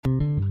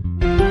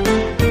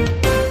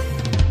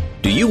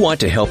want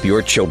to help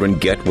your children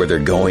get where they're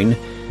going?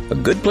 A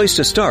good place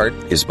to start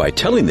is by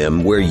telling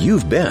them where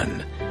you've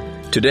been.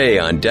 Today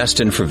on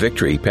Destined for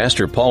Victory,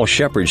 Pastor Paul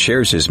Shepherd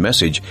shares his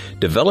message,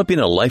 Developing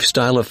a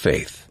Lifestyle of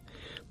Faith.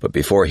 But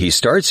before he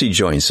starts, he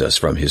joins us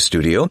from his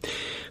studio.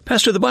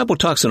 Pastor, the Bible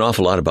talks an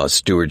awful lot about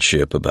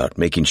stewardship, about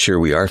making sure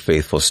we are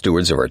faithful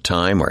stewards of our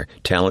time, our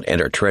talent,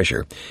 and our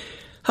treasure.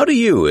 How do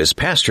you, as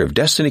pastor of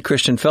Destiny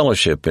Christian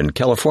Fellowship in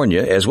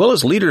California, as well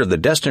as leader of the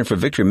Destined for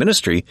Victory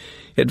ministry,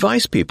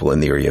 advise people in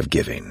the area of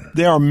giving?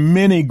 There are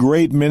many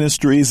great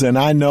ministries, and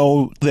I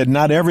know that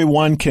not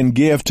everyone can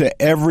give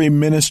to every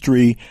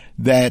ministry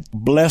that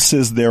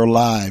blesses their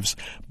lives.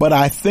 But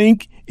I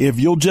think if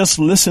you'll just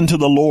listen to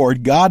the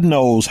Lord, God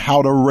knows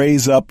how to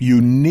raise up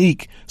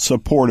unique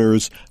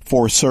supporters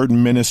for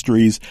certain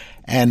ministries.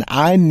 And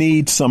I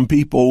need some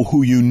people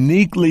who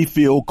uniquely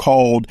feel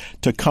called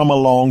to come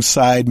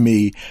alongside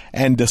me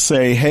and to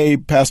say, hey,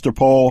 Pastor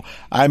Paul,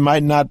 I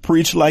might not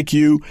preach like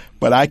you,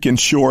 but I can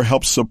sure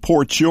help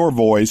support your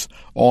voice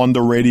on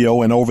the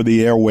radio and over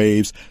the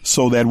airwaves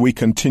so that we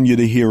continue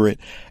to hear it.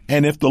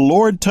 And if the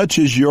Lord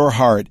touches your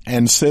heart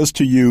and says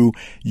to you,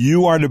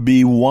 you are to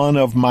be one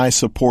of my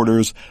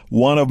supporters,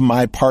 one of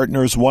my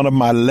partners, one of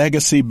my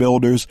legacy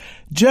builders,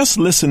 just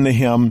listen to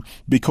him,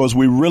 because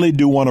we really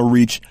do want to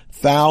reach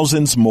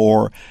thousands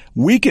more.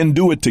 We can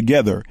do it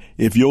together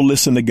if you'll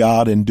listen to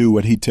God and do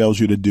what he tells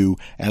you to do.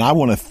 And I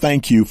want to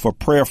thank you for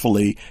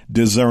prayerfully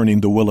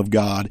discerning the will of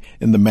God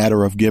in the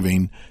matter of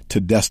giving to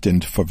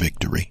Destined for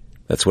Victory.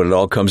 That's what it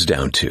all comes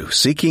down to,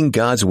 seeking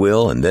God's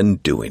will and then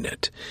doing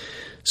it.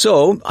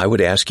 So I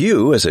would ask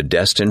you, as a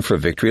Destined for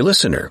Victory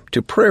listener,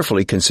 to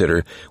prayerfully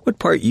consider what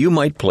part you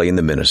might play in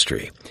the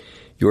ministry.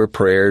 Your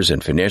prayers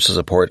and financial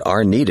support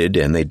are needed,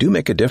 and they do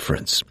make a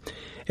difference.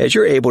 As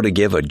you're able to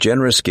give a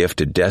generous gift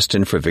to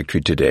Destined for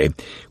Victory today,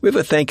 we have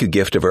a thank you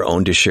gift of our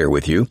own to share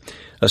with you,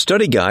 a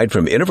study guide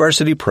from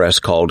InterVarsity Press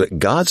called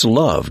God's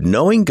Love,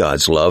 Knowing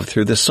God's Love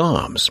Through the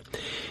Psalms.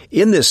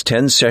 In this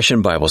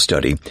 10-session Bible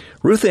study,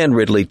 Ruth Ann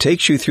Ridley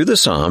takes you through the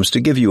Psalms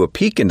to give you a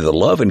peek into the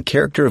love and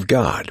character of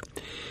God.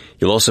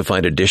 You'll also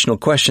find additional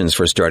questions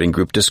for starting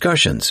group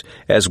discussions,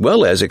 as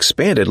well as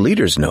expanded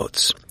leaders'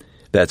 notes.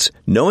 That's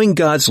Knowing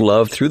God's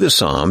Love Through the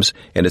Psalms,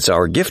 and it's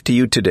our gift to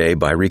you today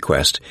by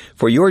request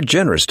for your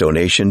generous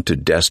donation to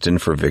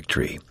Destined for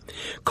Victory.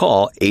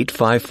 Call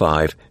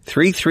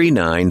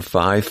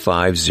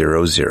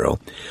 855-339-5500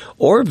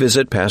 or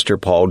visit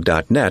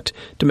pastorpaul.net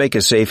to make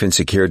a safe and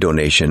secure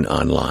donation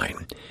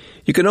online.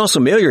 You can also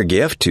mail your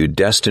gift to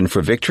Destined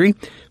for Victory,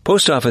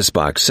 Post Office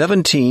Box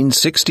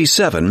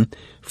 1767,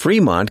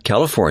 Fremont,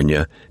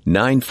 California,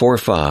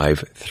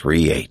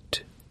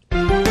 94538.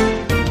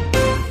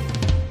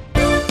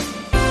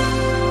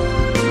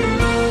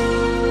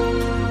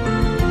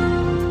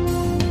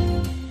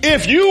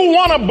 If you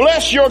want to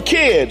bless your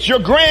kids, your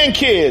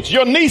grandkids,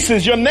 your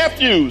nieces, your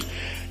nephews,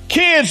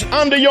 kids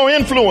under your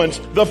influence,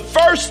 the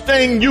first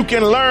thing you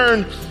can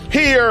learn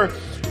here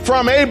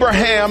from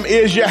Abraham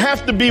is you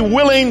have to be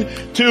willing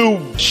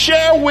to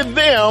share with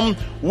them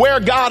where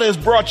God has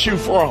brought you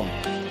from.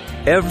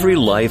 Every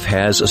life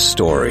has a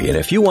story, and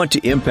if you want to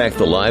impact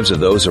the lives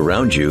of those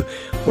around you,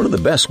 one of the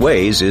best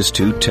ways is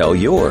to tell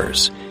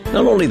yours.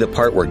 Not only the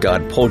part where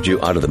God pulled you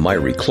out of the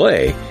miry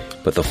clay,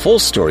 but the full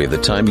story of the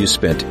time you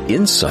spent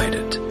inside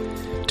it.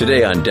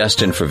 Today on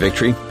Destined for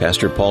Victory,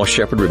 Pastor Paul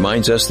Shepherd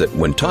reminds us that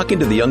when talking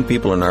to the young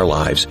people in our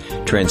lives,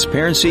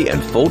 transparency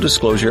and full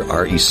disclosure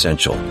are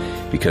essential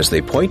because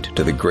they point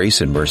to the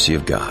grace and mercy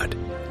of God.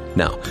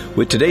 Now,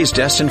 with today's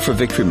Destined for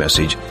Victory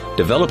message,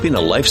 Developing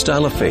a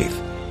Lifestyle of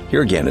Faith,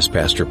 here again is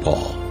Pastor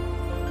Paul.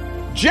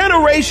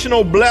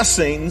 Generational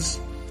blessings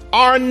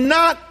are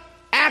not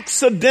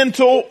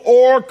accidental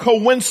or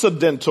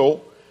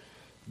coincidental.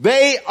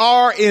 They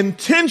are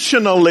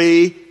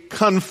intentionally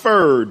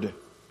conferred.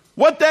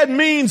 What that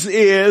means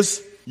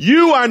is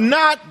you are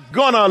not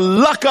gonna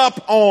luck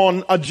up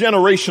on a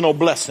generational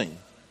blessing.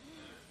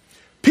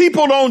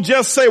 People don't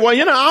just say, well,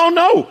 I don't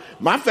know.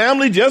 My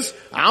family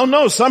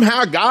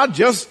somehow God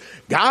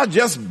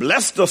just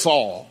blessed us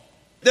all.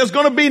 There's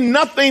gonna be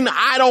nothing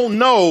I don't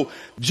know.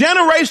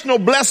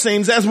 Generational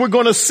blessings, as we're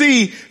gonna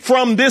see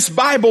from this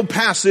Bible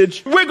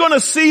passage, we're gonna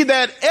see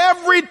that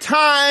every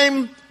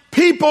time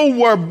people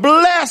were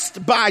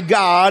blessed by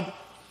God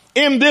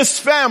in this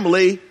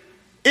family,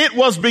 it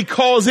was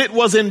because it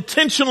was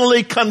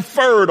intentionally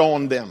conferred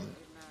on them.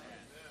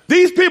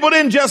 These people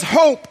didn't just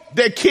hope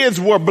their kids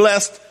were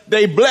blessed,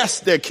 they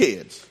blessed their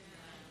kids.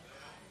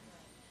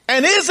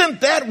 And isn't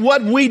that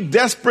what we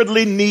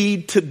desperately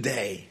need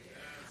today?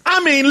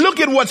 I mean, look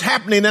at what's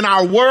happening in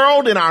our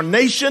world, in our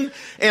nation,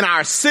 in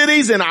our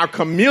cities, in our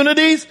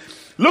communities.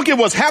 Look at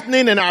what's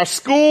happening in our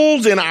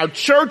schools, in our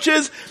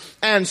churches,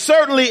 and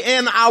certainly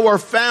in our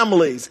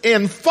families.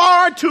 In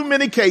far too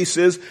many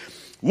cases,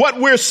 what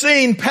we're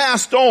seeing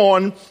passed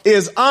on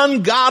is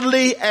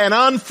ungodly and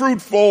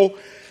unfruitful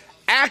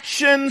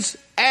actions,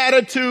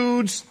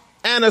 attitudes,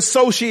 and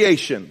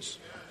associations.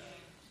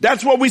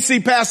 That's what we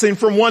see passing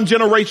from one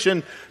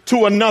generation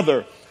to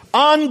another.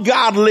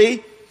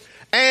 Ungodly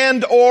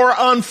and or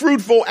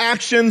unfruitful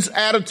actions,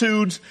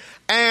 attitudes,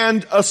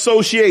 and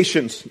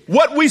associations.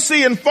 What we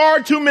see in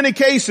far too many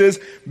cases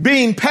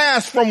being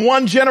passed from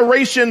one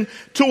generation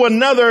to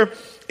another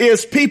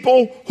is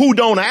people who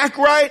don't act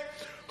right,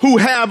 who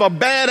have a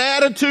bad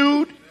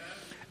attitude,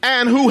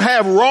 and who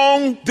have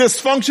wrong,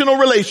 dysfunctional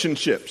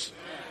relationships.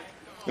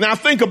 Now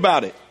think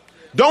about it.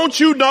 Don't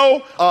you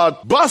know a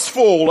bus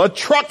full, a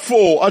truck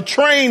full, a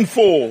train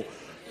full,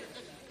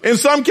 in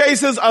some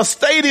cases a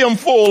stadium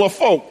full of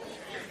folk,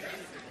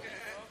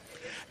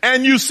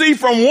 and you see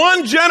from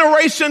one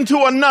generation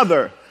to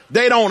another,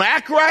 they don't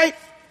act right,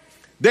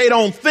 they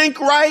don't think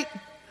right,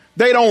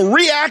 they don't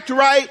react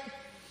right,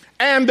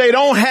 and they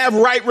don't have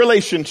right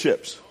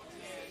relationships.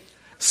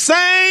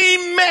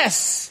 Same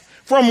mess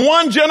from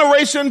one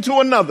generation to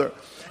another.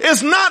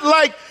 It's not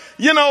like,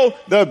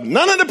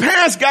 none of the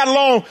parents got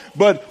along,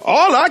 but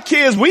all our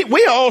kids,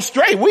 we all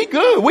straight, we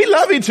good, we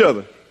love each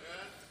other.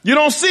 You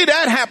don't see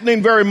that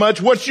happening very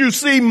much. What you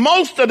see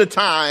most of the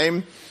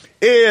time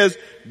is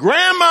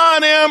grandma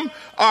and them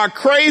are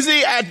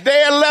crazy at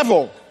their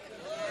level.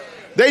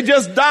 They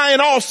just dying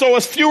off, so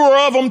it's fewer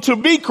of them to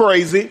be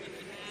crazy.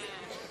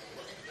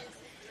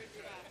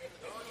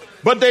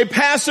 But they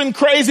passing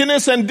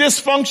craziness and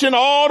dysfunction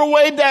all the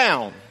way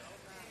down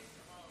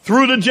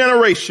through the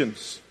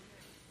generations.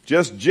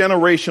 Just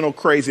generational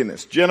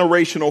craziness,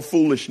 generational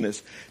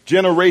foolishness,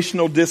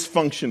 generational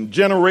dysfunction,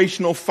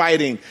 generational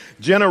fighting,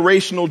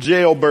 generational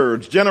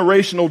jailbirds,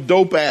 generational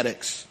dope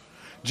addicts,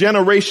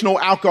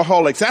 generational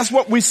alcoholics. That's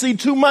what we see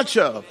too much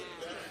of.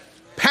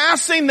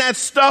 Passing that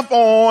stuff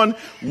on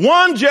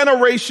one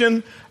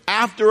generation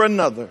after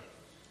another.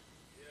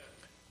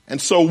 And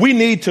so we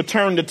need to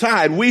turn the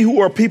tide. We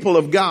who are people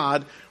of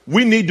God,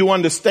 we need to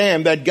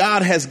understand that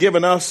God has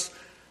given us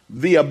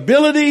the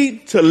ability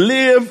to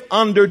live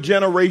under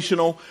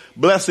generational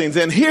blessings.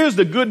 And here's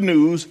the good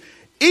news.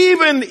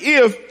 Even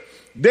if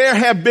there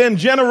have been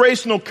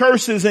generational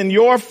curses in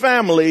your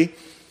family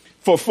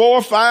for 4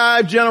 or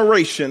 5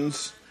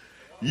 generations,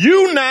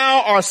 you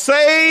now are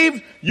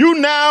saved. You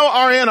now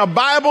are in a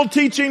Bible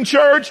teaching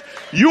church.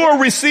 You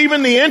are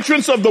receiving the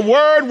entrance of the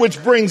word,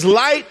 which brings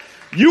light.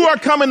 You are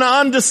coming to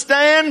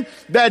understand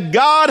that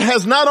God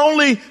has not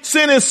only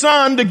sent his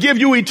son to give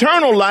you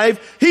eternal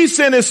life, he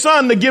sent his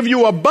son to give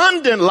you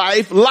abundant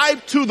life,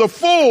 life to the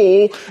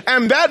full.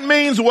 And that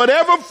means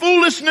whatever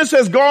foolishness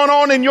has gone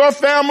on in your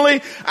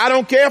family, I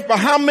don't care for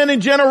how many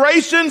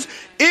generations,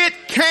 it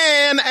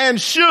can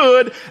and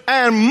should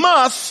and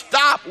must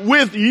stop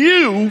with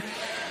you.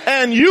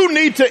 And you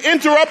need to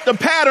interrupt the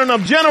pattern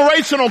of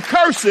generational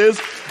curses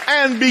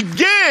and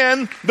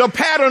begin the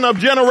pattern of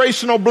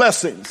generational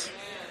blessings.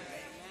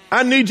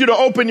 I need you to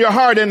open your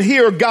heart and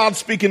hear God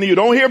speaking to you.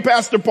 Don't hear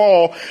Pastor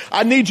Paul.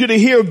 I need you to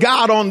hear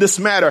God on this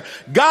matter.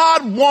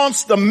 God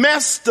wants the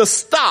mess to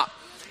stop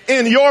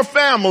in your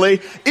family,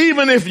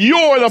 even if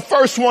you're the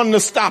first one to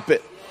stop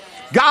it.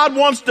 God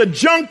wants the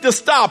junk to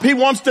stop. He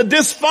wants the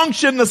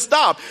dysfunction to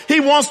stop.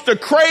 He wants the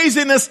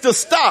craziness to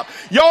stop.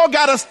 Y'all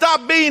gotta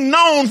stop being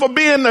known for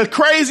being the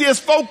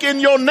craziest folk in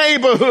your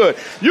neighborhood.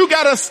 You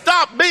gotta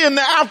stop being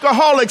the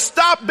alcoholic.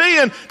 Stop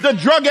being the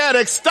drug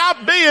addict. Stop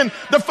being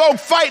the folk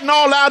fighting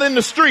all out in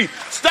the street.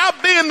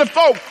 Stop being the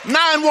folk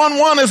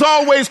 911 is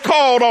always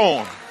called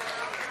on.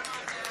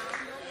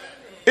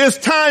 It's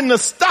time to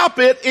stop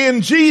it in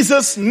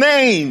Jesus'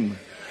 name.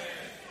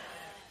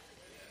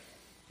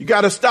 You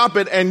got to stop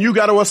it, and you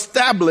got to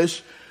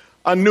establish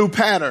a new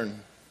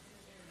pattern.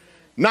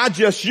 Not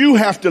just you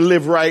have to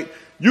live right.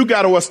 You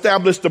got to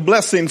establish the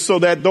blessings so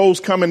that those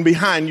coming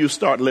behind you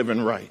start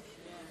living right.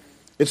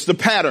 It's the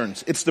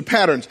patterns. It's the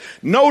patterns.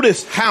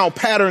 Notice how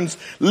patterns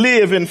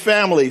live in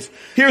families.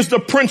 Here's the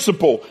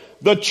principle.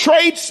 The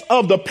traits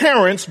of the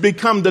parents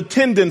become the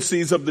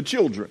tendencies of the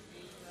children.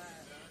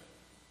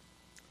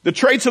 The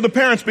traits of the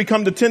parents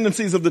become the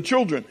tendencies of the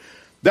children.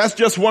 That's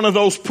just one of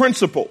those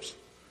principles.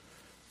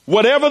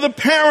 Whatever the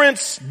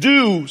parents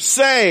do,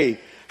 say,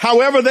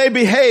 however they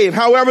behave,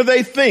 however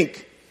they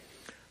think,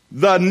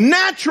 the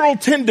natural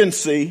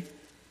tendency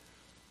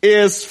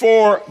is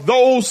for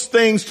those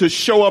things to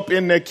show up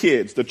in their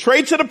kids. The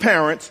traits of the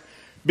parents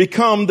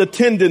become the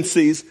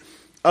tendencies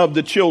of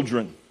the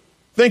children.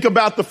 Think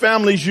about the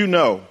families you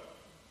know.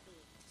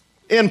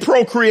 In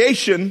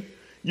procreation,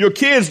 your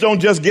kids don't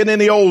just get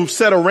any old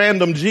set of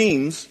random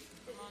genes.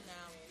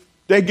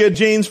 They get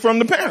genes from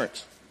the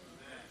parents.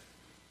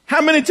 How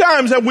many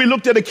times have we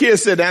looked at a kid and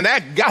said, "And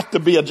that got to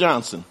be a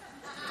Johnson"?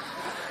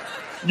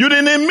 You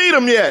didn't even meet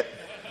him yet,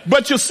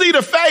 but you see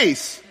the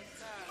face.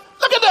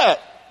 Look at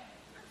that.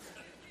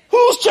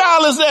 Whose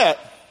child is that?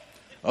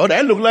 Oh,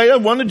 that looked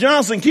like one of the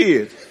Johnson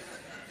kids.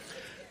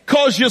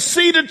 Because you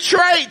see the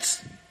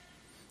traits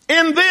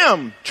in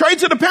them.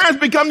 Traits of the parents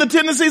become the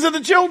tendencies of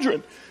the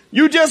children.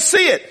 You just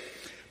see it.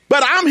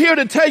 But I'm here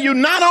to tell you,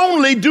 not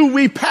only do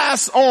we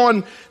pass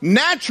on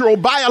natural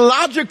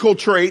biological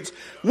traits,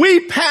 we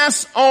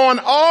pass on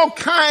all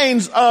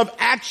kinds of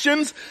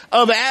actions,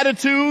 of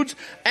attitudes,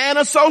 and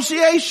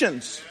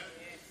associations.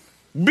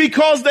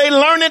 Because they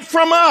learn it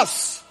from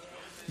us.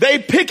 They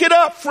pick it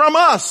up from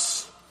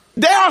us.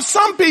 There are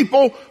some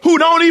people who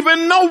don't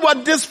even know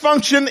what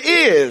dysfunction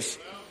is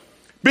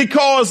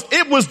because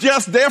it was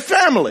just their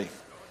family.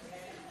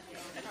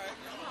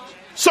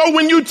 So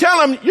when you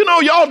tell them, you know,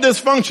 y'all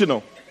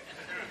dysfunctional,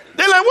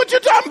 they're like, what you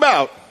talking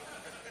about?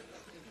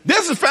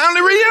 This is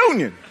family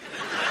reunion.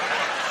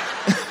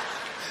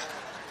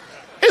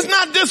 It's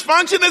not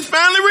dysfunction, it's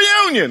family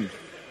reunion.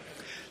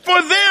 For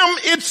them,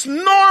 it's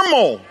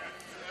normal.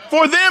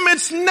 For them,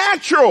 it's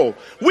natural.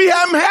 We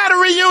haven't had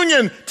a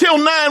reunion till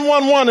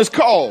 911 is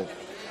called.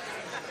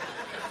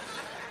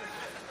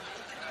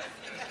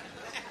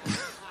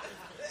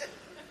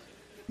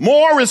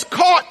 More is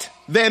caught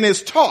than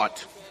is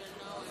taught.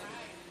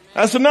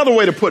 That's another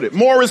way to put it.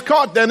 More is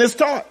caught than is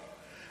taught.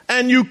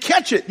 And you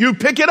catch it, you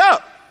pick it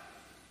up.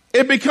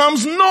 It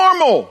becomes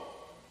normal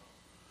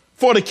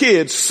for the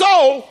kids.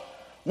 So,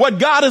 what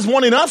God is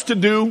wanting us to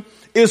do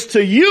is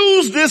to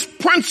use this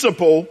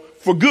principle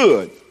for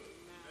good.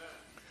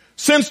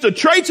 Since the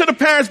traits of the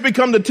parents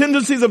become the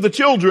tendencies of the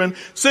children,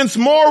 since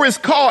more is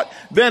caught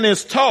than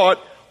is taught,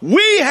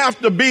 we have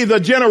to be the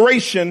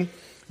generation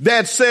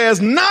that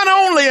says, not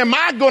only am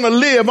I going to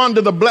live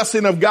under the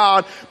blessing of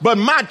God, but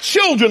my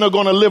children are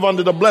going to live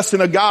under the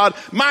blessing of God.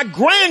 My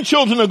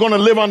grandchildren are going to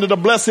live under the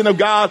blessing of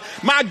God.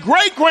 My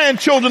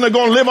great-grandchildren are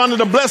going to live under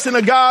the blessing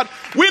of God.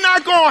 We're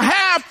not going to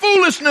have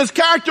foolishness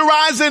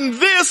characterizing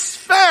this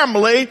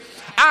family.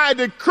 I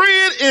decree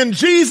it in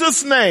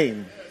Jesus'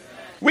 name.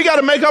 We got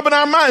to make up in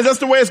our minds that's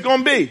the way it's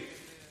going to be.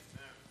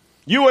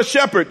 You a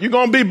shepherd, you're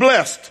going to be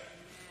blessed.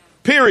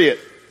 Period.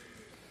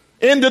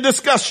 End of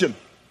discussion.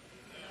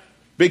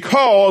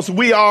 Because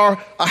we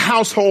are a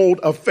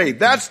household of faith.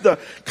 That's the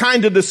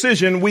kind of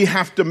decision we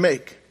have to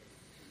make.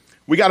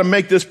 We got to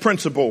make this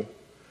principle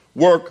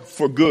work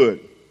for good.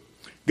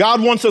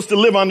 God wants us to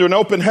live under an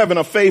open heaven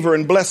of favor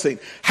and blessing.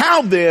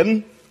 How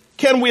then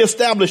can we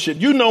establish it?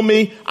 You know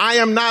me, I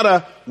am not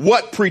a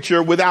what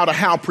preacher without a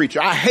how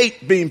preacher. I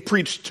hate being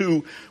preached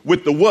to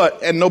with the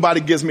what and nobody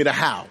gives me the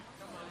how.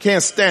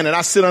 Can't stand it.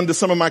 I sit under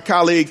some of my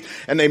colleagues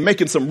and they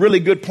making some really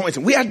good points.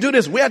 And we have to do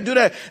this, we have to do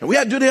that, and we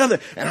have to do the other.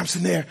 And I'm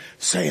sitting there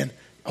saying,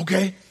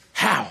 okay,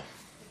 how?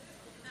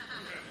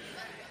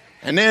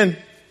 And then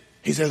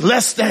he says,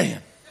 let's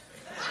stand.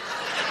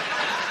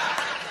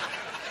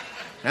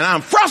 And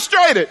I'm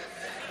frustrated.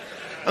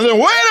 I said,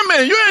 wait a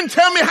minute, you didn't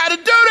tell me how to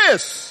do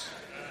this.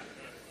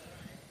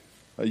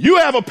 You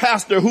have a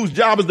pastor whose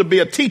job is to be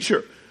a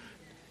teacher.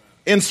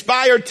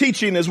 Inspired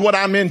teaching is what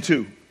I'm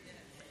into.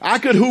 I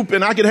could hoop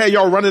and I could have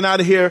y'all running out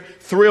of here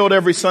thrilled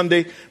every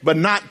Sunday, but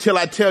not till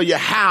I tell you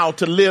how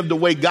to live the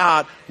way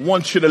God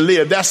wants you to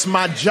live. That's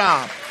my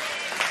job.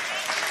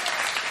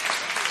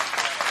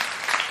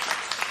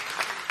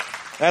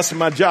 That's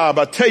my job.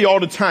 I tell you all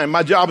the time,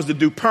 my job is to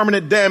do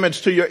permanent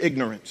damage to your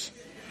ignorance.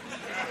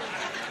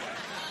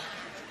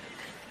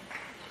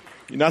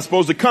 You're not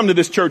supposed to come to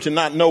this church and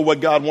not know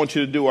what God wants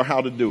you to do or how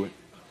to do it.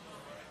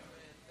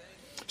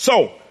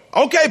 So,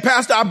 okay,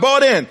 Pastor, I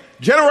bought in.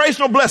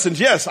 Generational blessings.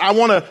 Yes, I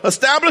want to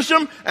establish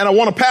them and I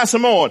want to pass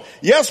them on.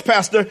 Yes,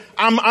 Pastor,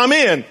 I'm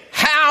in.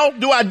 How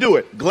do I do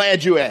it?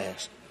 Glad you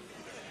asked.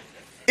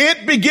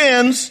 It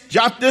begins,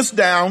 jot this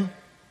down,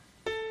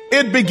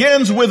 it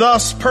begins with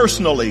us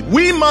personally.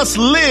 We must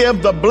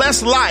live the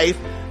blessed life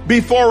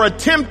before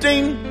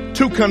attempting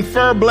to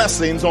confer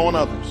blessings on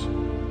others.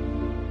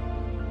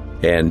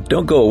 And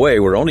don't go away.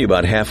 We're only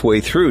about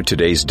halfway through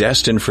today's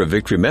Destined for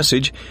Victory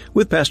message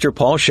with Pastor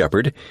Paul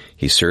Shepard.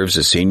 He serves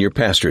as senior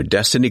pastor at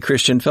Destiny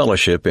Christian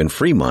Fellowship in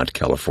Fremont,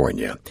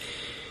 California.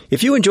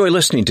 If you enjoy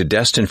listening to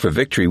Destined for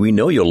Victory, we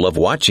know you'll love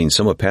watching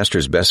some of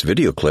Pastor's best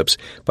video clips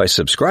by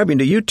subscribing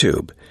to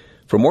YouTube.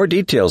 For more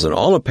details on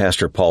all of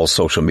Pastor Paul's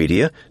social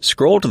media,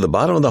 scroll to the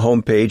bottom of the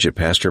homepage at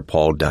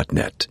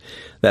pastorpaul.net.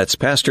 That's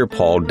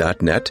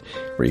pastorpaul.net,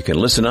 where you can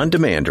listen on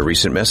demand to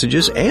recent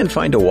messages and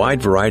find a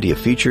wide variety of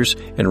features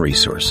and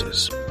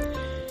resources.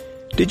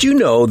 Did you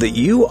know that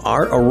you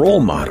are a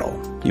role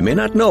model? You may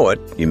not know it,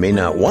 you may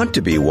not want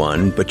to be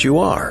one, but you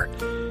are.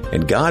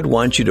 And God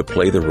wants you to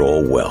play the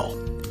role well.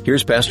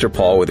 Here's Pastor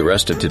Paul with the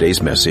rest of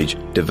today's message,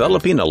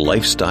 Developing a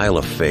Lifestyle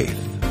of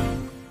Faith.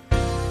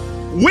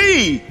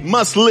 We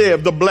must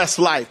live the blessed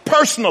life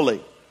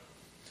personally.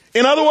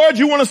 In other words,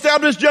 you want to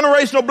establish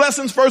generational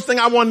blessings? First thing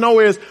I want to know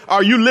is,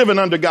 are you living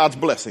under God's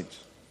blessings?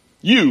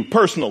 You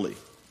personally.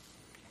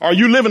 Are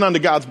you living under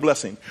God's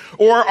blessing?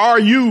 Or are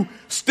you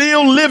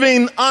still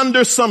living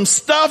under some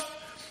stuff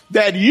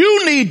that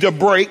you need to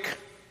break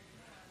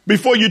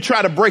before you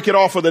try to break it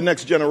off for the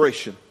next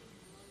generation?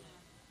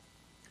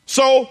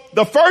 So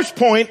the first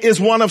point is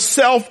one of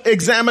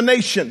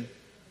self-examination.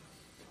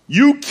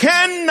 You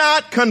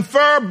cannot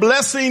confer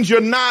blessings you're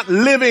not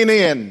living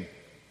in.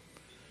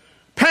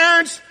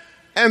 Parents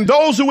and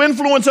those who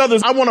influence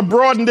others, I want to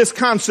broaden this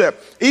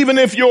concept. Even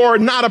if you're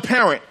not a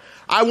parent,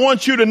 I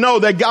want you to know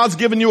that God's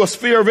given you a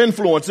sphere of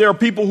influence. There are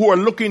people who are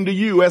looking to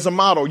you as a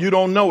model. You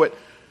don't know it,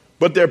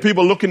 but there are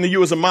people looking to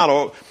you as a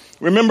model.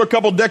 Remember a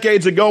couple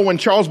decades ago when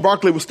Charles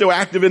Barkley was still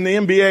active in the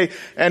NBA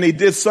and he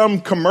did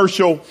some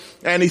commercial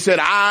and he said,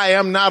 I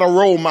am not a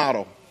role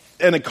model.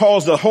 And it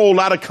caused a whole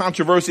lot of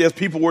controversy as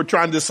people were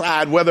trying to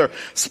decide whether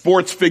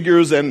sports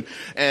figures and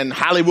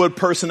Hollywood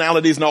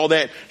personalities and all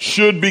that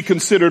should be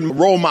considered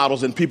role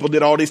models. And people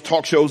did all these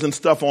talk shows and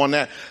stuff on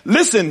that.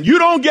 Listen, you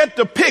don't get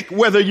to pick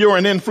whether you're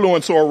an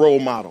influence or a role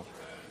model.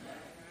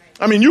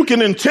 I mean, you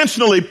can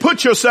intentionally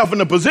put yourself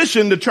in a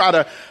position to try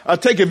to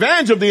take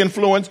advantage of the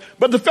influence.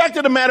 But the fact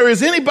of the matter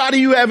is, anybody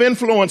you have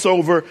influence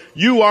over,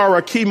 you are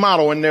a key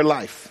model in their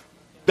life.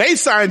 They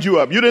signed you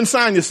up. You didn't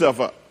sign yourself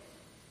up.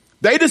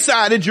 They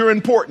decided you're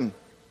important.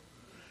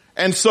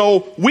 And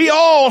so we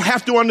all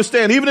have to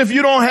understand, even if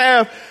you don't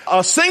have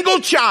a single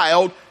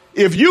child,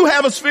 if you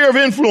have a sphere of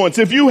influence,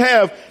 if you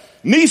have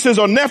nieces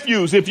or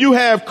nephews, if you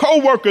have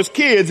co-workers,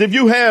 kids, if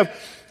you have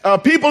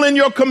people in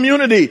your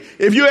community,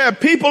 if you have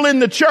people in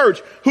the church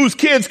whose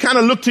kids kind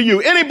of look to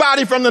you,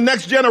 anybody from the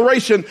next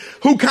generation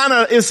who kind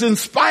of is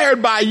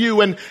inspired by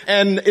you and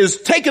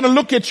is taking a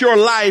look at your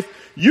life,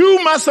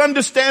 you must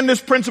understand this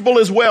principle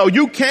as well.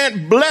 You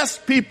can't bless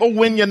people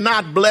when you're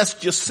not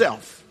blessed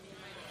yourself.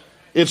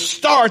 It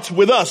starts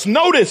with us.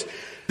 Notice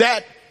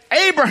that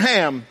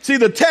Abraham, see,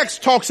 the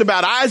text talks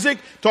about Isaac,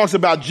 talks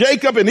about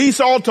Jacob and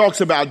Esau,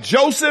 talks about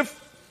Joseph,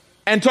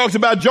 and talks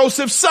about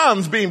Joseph's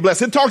sons being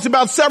blessed. It talks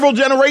about several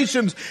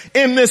generations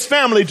in this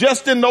family,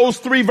 just in those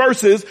 3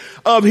 verses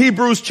of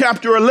Hebrews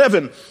chapter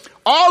 11.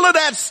 All of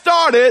that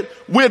started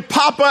with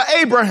Papa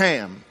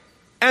Abraham.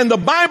 And the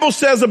Bible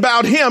says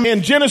about him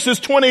in Genesis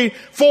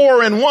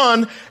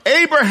 24:1,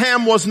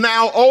 Abraham was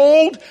now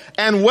old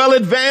and well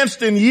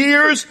advanced in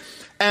years.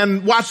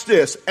 And watch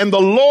this. And the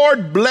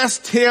Lord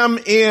blessed him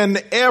in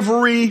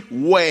every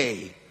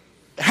way.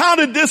 How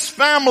did this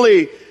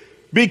family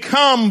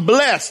become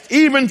blessed,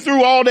 even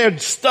through all their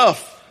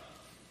stuff,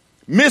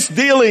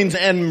 misdealings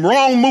and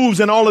wrong moves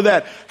and all of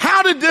that?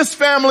 How did this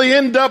family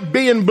end up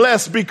being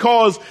blessed?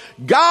 Because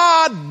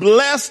God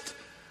blessed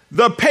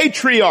the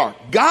patriarch.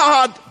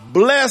 God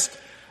blessed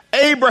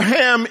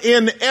Abraham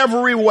in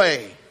every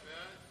way.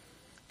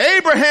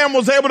 Abraham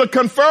was able to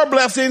confer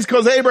blessings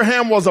because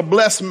Abraham was a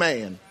blessed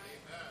man.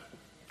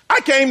 I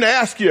came to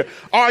ask you,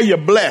 are you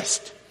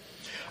blessed?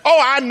 Oh,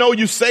 I know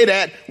you say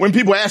that when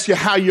people ask you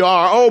how you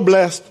are. Oh,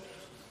 blessed.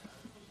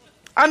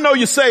 I know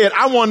you say it.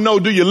 I want to know,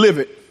 do you live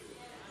it?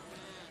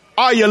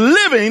 Are you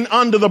living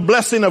under the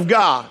blessing of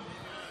God?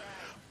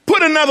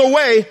 Put another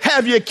way,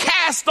 have you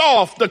cast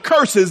off the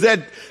curses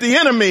that the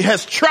enemy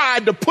has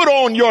tried to put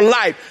on your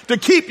life to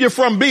keep you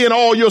from being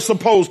all you're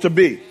supposed to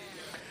be?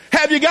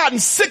 Have you gotten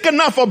sick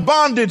enough of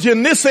bondage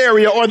in this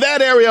area or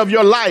that area of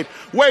your life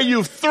where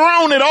you've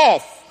thrown it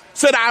off?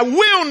 Said, I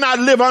will not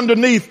live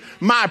underneath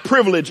my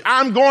privilege.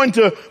 I'm going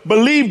to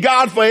believe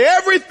God for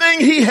everything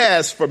he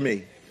has for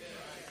me.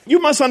 You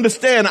must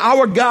understand,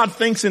 our God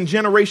thinks in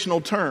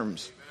generational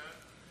terms.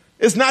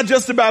 It's not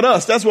just about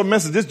us. That's what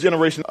messes this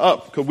generation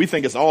up, because we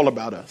think it's all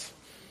about us.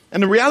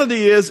 And the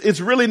reality is,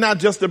 it's really not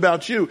just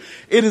about you.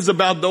 It is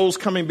about those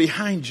coming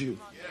behind you.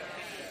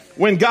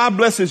 When God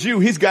blesses you,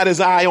 he's got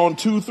his eye on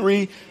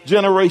 2-3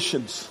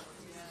 generations.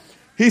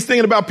 He's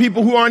thinking about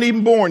people who aren't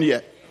even born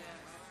yet.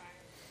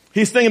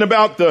 He's thinking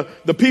about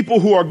the people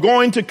who are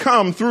going to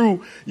come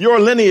through your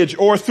lineage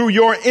or through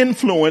your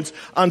influence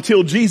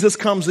until Jesus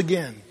comes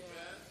again.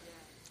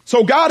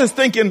 So God is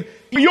thinking,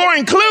 you're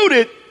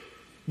included,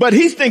 but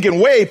he's thinking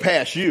way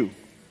past you.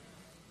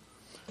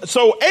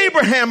 So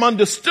Abraham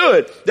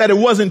understood that it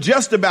wasn't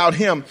just about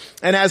him.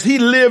 And as he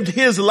lived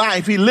his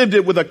life, he lived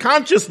it with a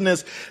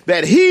consciousness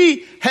that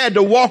he had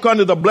to walk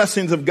under the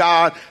blessings of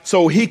God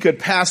so he could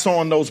pass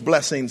on those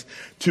blessings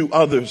to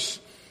others.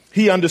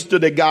 He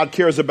understood that God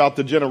cares about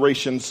the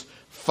generations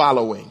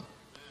following.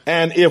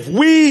 And if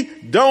we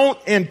don't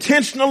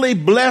intentionally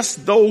bless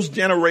those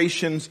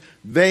generations,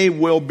 they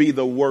will be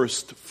the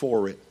worst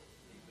for it.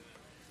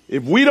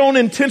 If we don't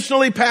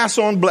intentionally pass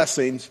on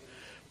blessings,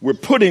 we're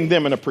putting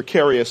them in a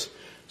precarious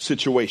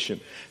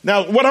situation.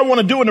 Now, what I want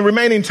to do in the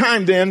remaining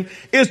time then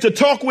is to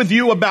talk with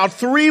you about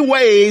 3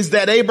 ways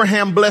that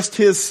Abraham blessed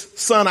his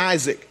son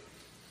Isaac,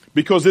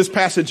 because this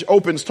passage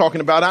opens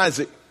talking about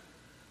Isaac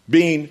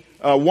being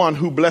one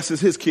who blesses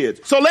his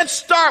kids. So let's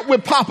start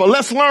with Papa.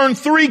 Let's learn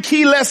 3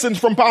 key lessons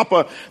from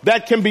Papa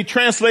that can be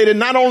translated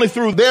not only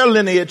through their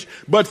lineage,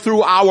 but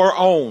through our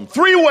own.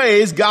 3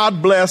 ways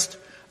God blessed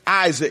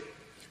Isaac.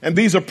 And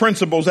these are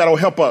principles that will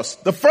help us.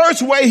 The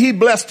first way he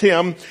blessed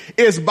him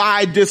is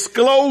by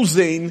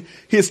disclosing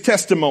his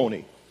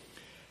testimony.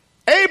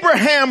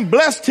 Abraham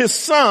blessed his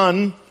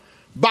son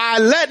by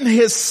letting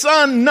his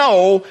son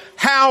know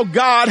how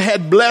God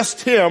had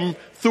blessed him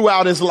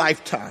throughout his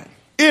lifetime.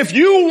 If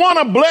you want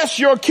to bless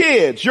your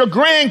kids, your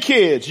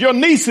grandkids, your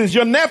nieces,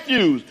 your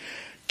nephews,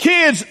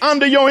 kids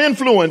under your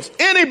influence,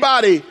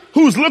 anybody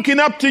who's looking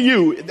up to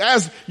you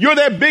as you're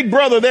their big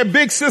brother, their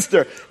big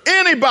sister,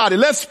 anybody,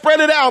 let's spread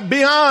it out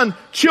beyond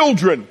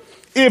children.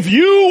 If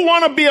you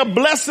want to be a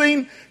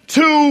blessing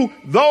to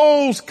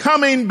those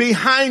coming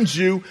behind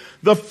you,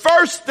 the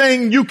first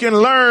thing you can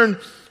learn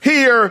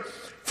here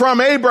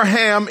from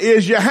Abraham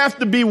is you have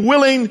to be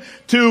willing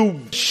to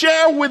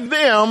share with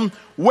them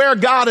where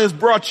God has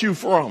brought you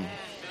from.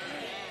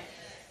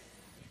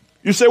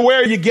 You say,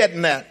 where are you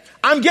getting that?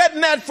 I'm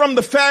getting that from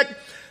the fact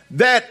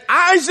that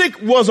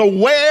Isaac was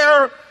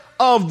aware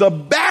of the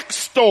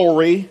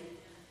backstory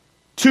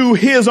to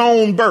his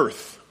own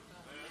birth.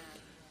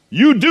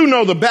 You do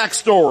know the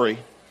backstory.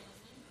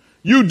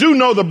 You do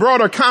know the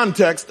broader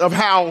context of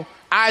how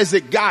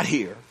Isaac got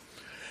here.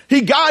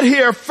 He got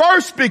here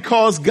first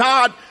because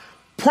God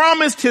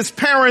promised his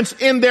parents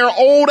in their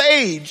old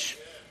age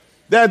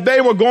that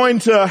they were going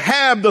to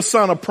have the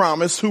son of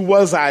promise, who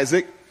was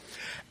Isaac,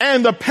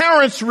 and the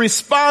parents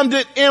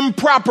responded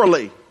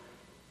improperly.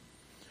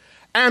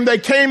 And they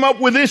came up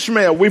with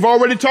Ishmael. We've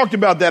already talked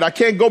about that. I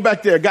can't go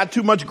back there. Got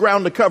too much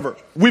ground to cover.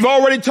 We've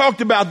already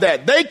talked about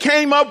that. They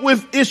came up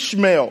with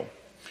Ishmael.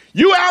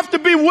 You have to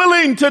be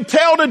willing to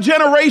tell the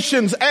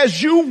generations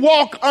as you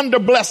walk under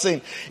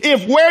blessing.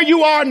 If where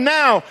you are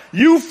now,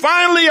 you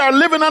finally are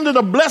living under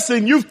the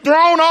blessing, you've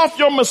thrown off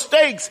your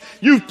mistakes,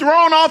 you've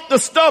thrown off the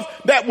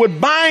stuff that would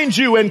bind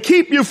you and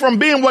keep you from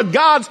being what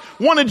God's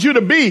wanted you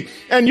to be,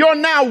 and you're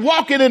now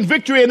walking in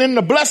victory and in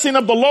the blessing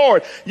of the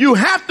Lord, you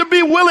have to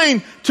be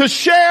willing to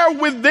share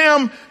with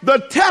them the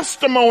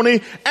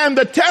testimony, and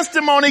the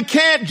testimony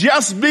can't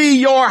just be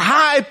your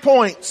high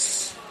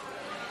points.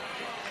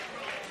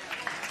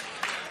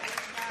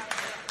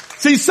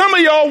 See, some of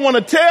y'all want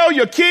to tell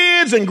your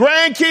kids and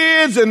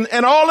grandkids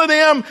and all of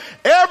them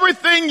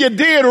everything you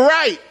did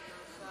right.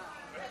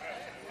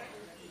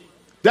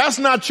 That's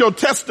not your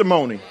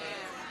testimony.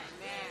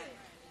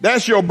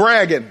 That's your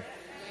bragging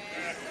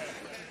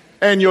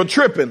and your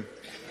tripping.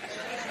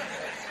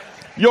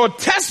 Your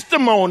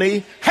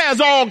testimony has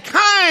all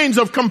kinds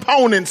of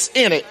components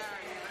in it.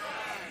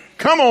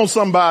 Come on,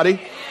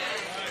 somebody.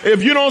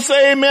 If you don't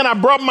say amen, I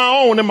brought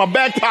my own in my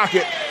back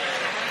pocket.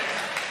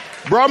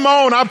 Brought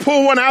my own. I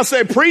pull one out,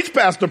 say, preach,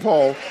 Pastor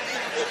Paul.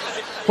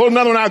 Pull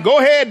another one out. Go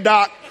ahead,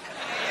 Doc.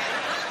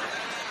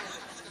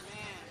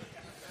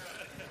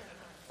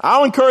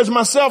 I'll encourage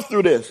myself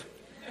through this.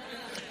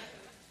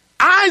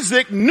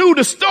 Isaac knew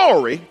the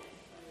story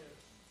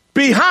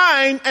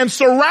behind and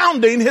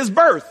surrounding his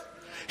birth.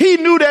 He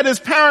knew that his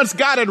parents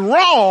got it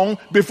wrong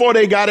before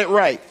they got it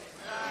right.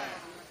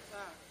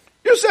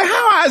 You say,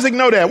 how Isaac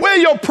know that?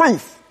 Where's your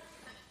proof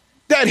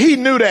that he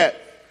knew that?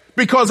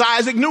 Because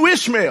Isaac knew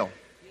Ishmael.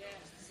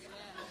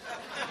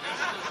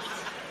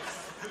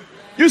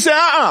 You say,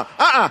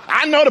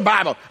 I know the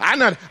Bible. I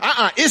know,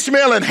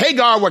 Ishmael and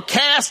Hagar were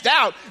cast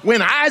out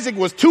when Isaac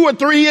was 2 or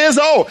 3 years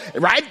old.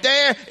 Right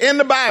there in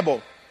the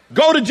Bible.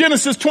 Go to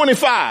Genesis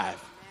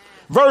 25,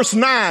 verse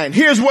 9.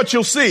 Here's what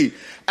you'll see.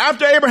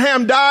 After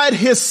Abraham died,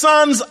 his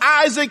sons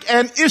Isaac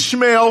and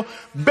Ishmael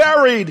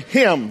buried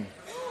him.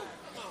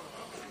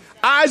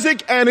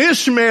 Isaac and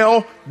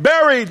Ishmael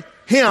buried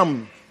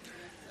him.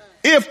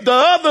 If the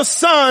other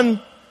son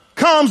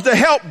comes to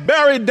help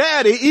bury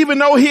daddy, even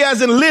though he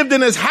hasn't lived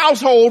in his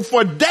household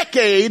for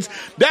decades,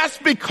 that's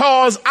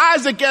because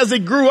Isaac, as he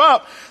grew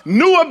up,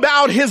 knew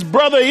about his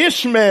brother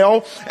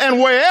Ishmael, and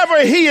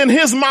wherever he and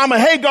his mama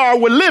Hagar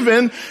were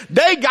living,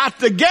 they got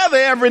together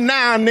every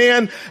now and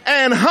then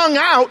and hung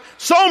out,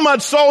 so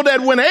much so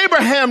that when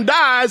Abraham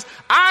dies,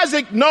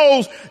 Isaac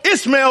knows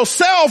Ishmael's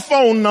cell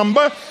phone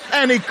number,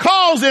 and he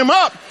calls him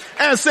up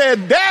and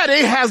said,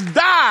 Daddy has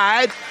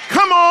died.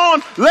 Come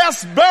on,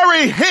 let's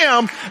bury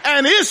him.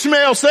 And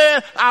Ishmael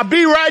said, I'll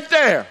be right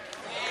there.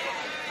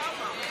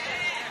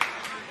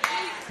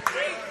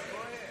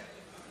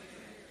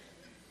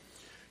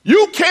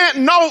 You can't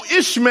know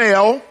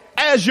Ishmael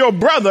as your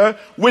brother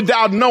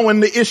without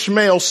knowing the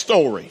Ishmael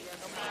story.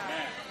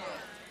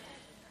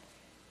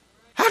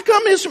 How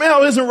come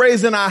Ishmael isn't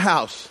raised in our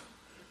house?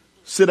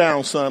 Sit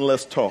down, son,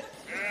 let's talk.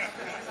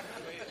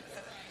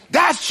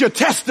 That's your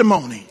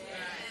testimony.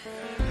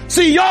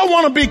 See, y'all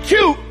want to be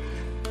cute,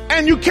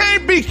 and you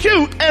can't be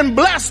cute and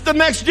bless the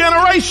next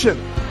generation.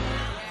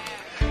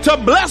 To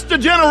bless the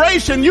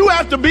generation, you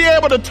have to be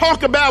able to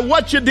talk about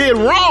what you did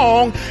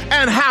wrong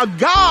and how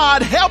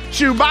God helped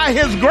you by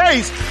his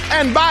grace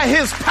and by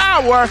his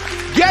power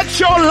get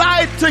your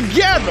life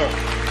together.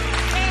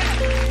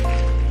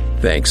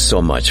 Thanks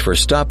so much for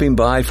stopping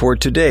by for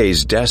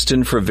today's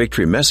Destined for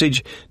Victory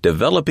message,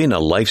 Developing a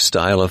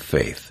Lifestyle of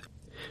Faith.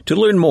 To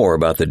learn more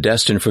about the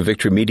Destined for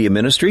Victory Media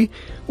Ministry,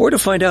 or to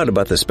find out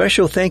about the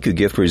special thank you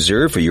gift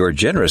reserved for your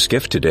generous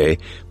gift today,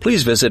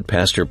 please visit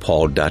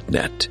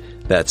PastorPaul.net.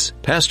 That's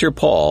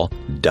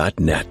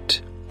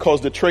PastorPaul.net.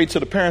 Because the traits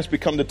of the parents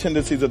become the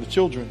tendencies of the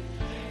children.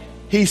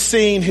 He's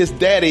seen his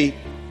daddy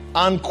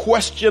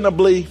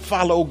unquestionably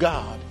follow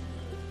God.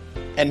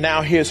 And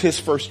now here's his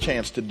first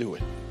chance to do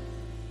it.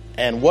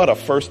 And what a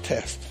first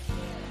test.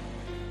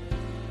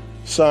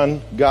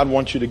 Son, God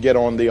wants you to get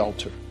on the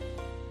altar.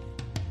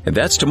 And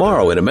that's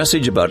tomorrow in a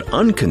message about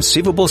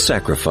unconceivable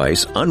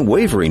sacrifice,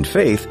 unwavering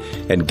faith,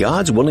 and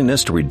God's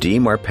willingness to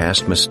redeem our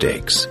past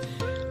mistakes.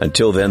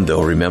 Until then,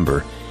 though,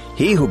 remember,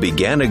 he who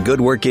began a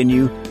good work in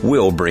you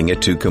will bring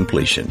it to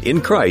completion.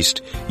 In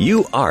Christ,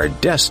 you are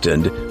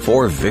destined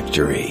for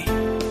victory.